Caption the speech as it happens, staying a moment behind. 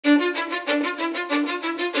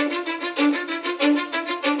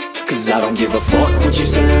'cause I don't give a fuck what you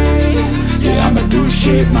say. Yeah, I'ma do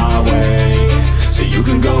shit my way. So you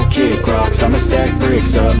can go kick rocks, I'ma stack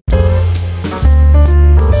bricks up.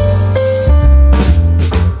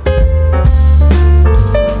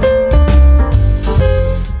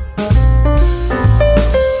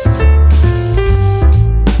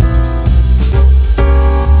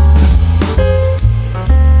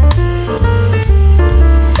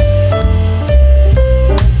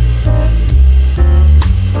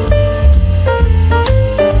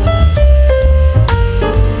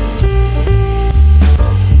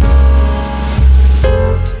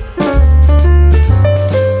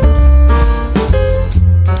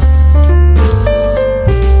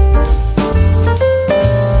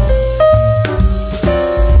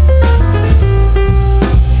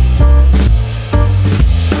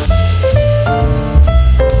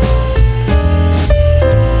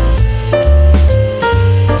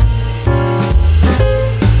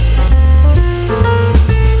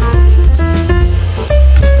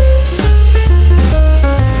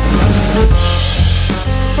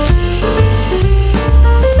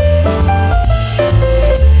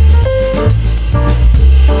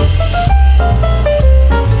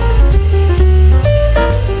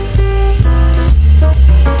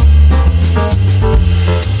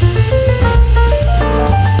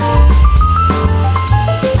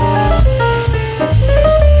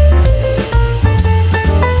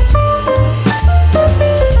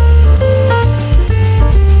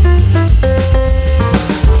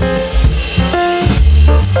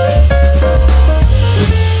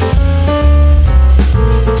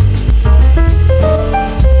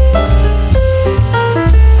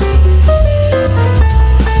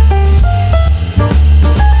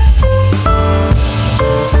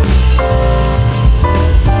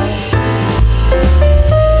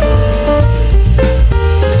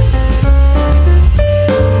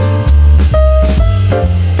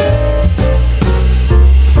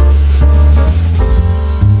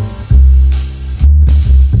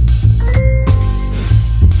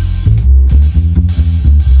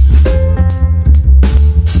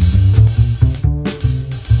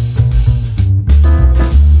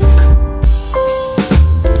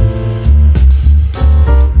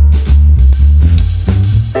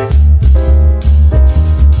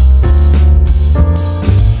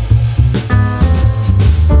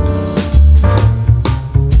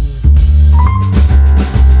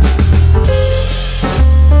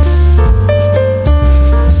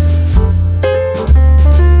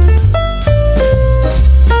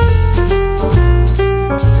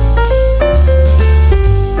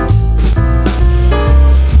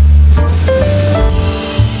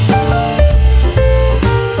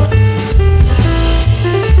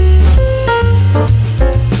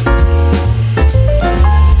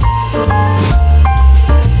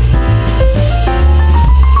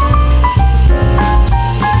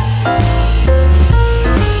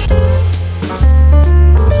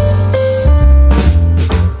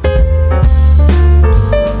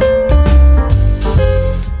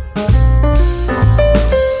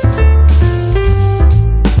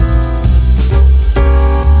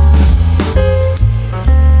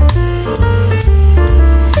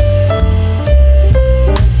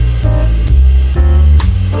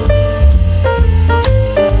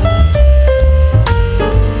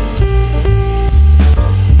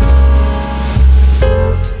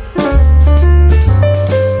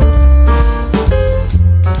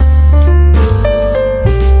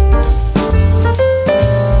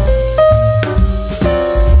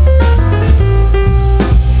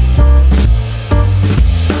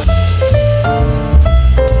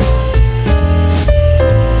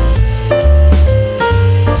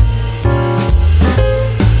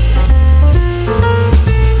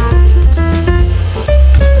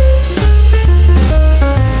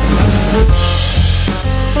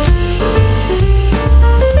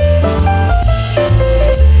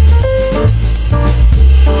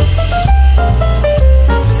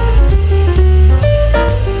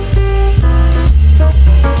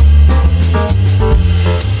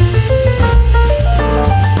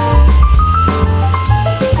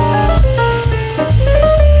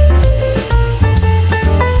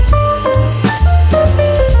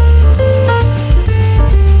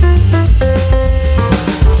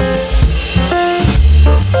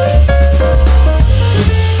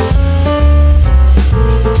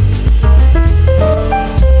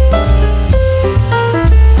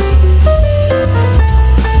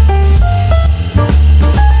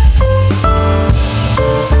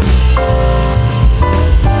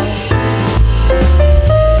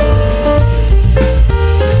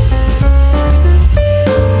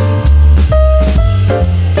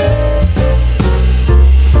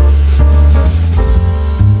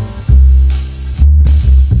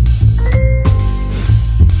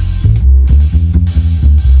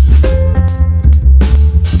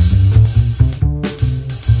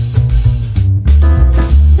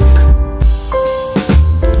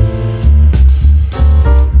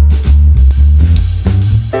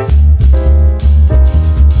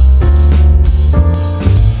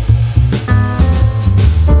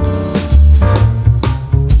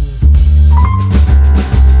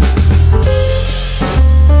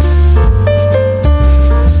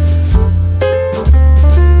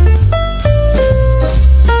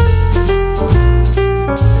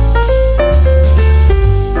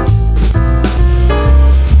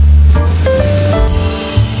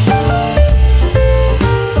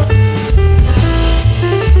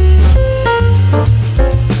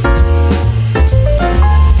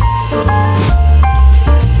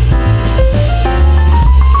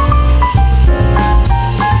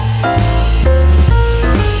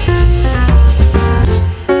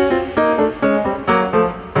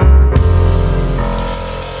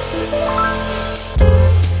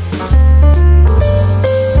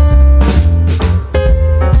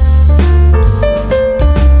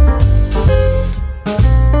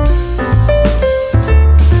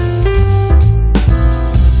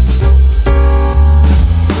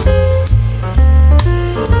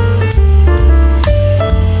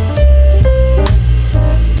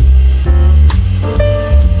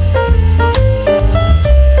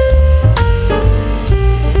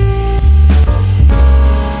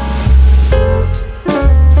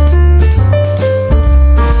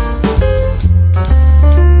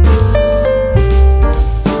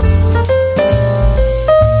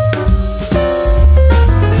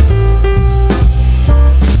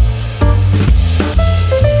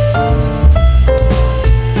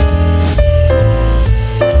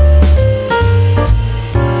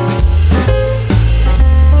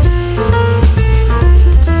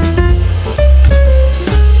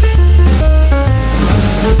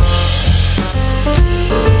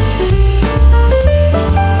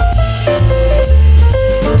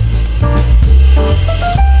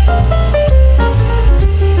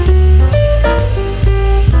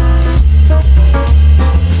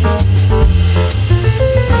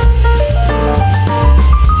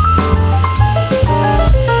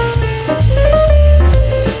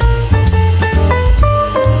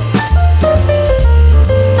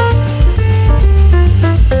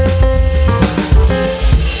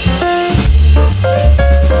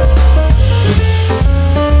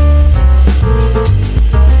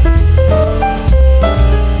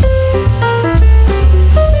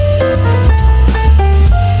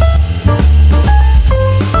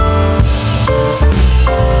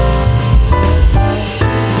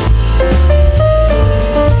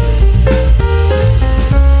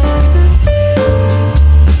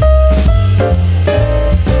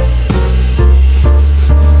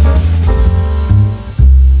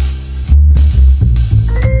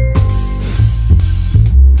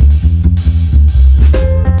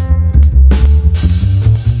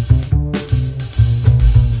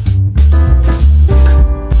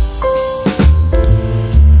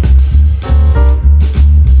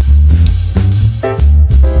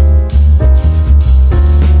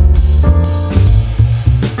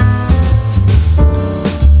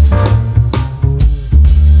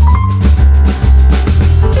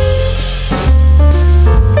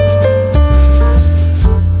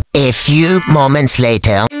 A few moments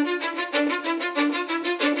later.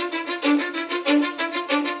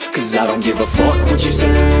 Cause I don't give a fuck what you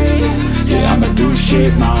say. Yeah, I'ma do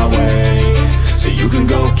shit my way. So you can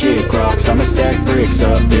go kick rocks, I'ma stack bricks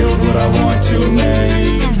up, build what I want to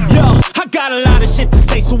make. Yo, I got a lot of shit to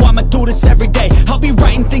say, so I'ma do this every day. I'll be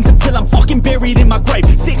writing things until I'm fucking buried in my grave.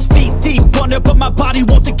 6 feet deep under, but my body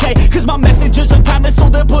won't decay. Cause my messages are timeless, so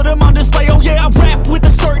they'll put them on display. Oh yeah, I rap with a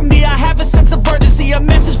certainty, I have a sense of urgency. A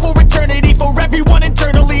message for eternity, for everyone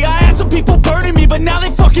internally. I had some people burning me, but now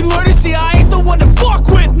they fucking learn to see I ain't the one to fuck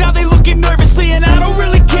with, now they looking nervously. And I don't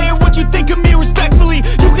really care what you think of me, respectfully.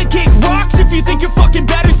 You can kick rocks if you think you're fucking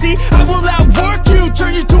better, see. I will outwork you,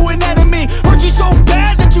 turn you to an enemy. Hurt you so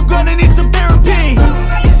bad that you're gonna need some therapy.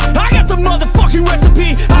 I got the motherfucking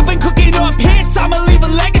recipe. I've been cooking up hits, I'ma leave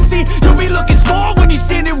a legacy. You'll be looking small when you're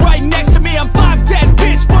standing right next to me. I'm 5'10",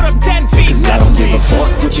 bitch, but I'm 10 feet. Cause I don't give a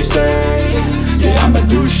fuck what you say. Yeah, I'ma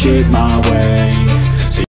do shit my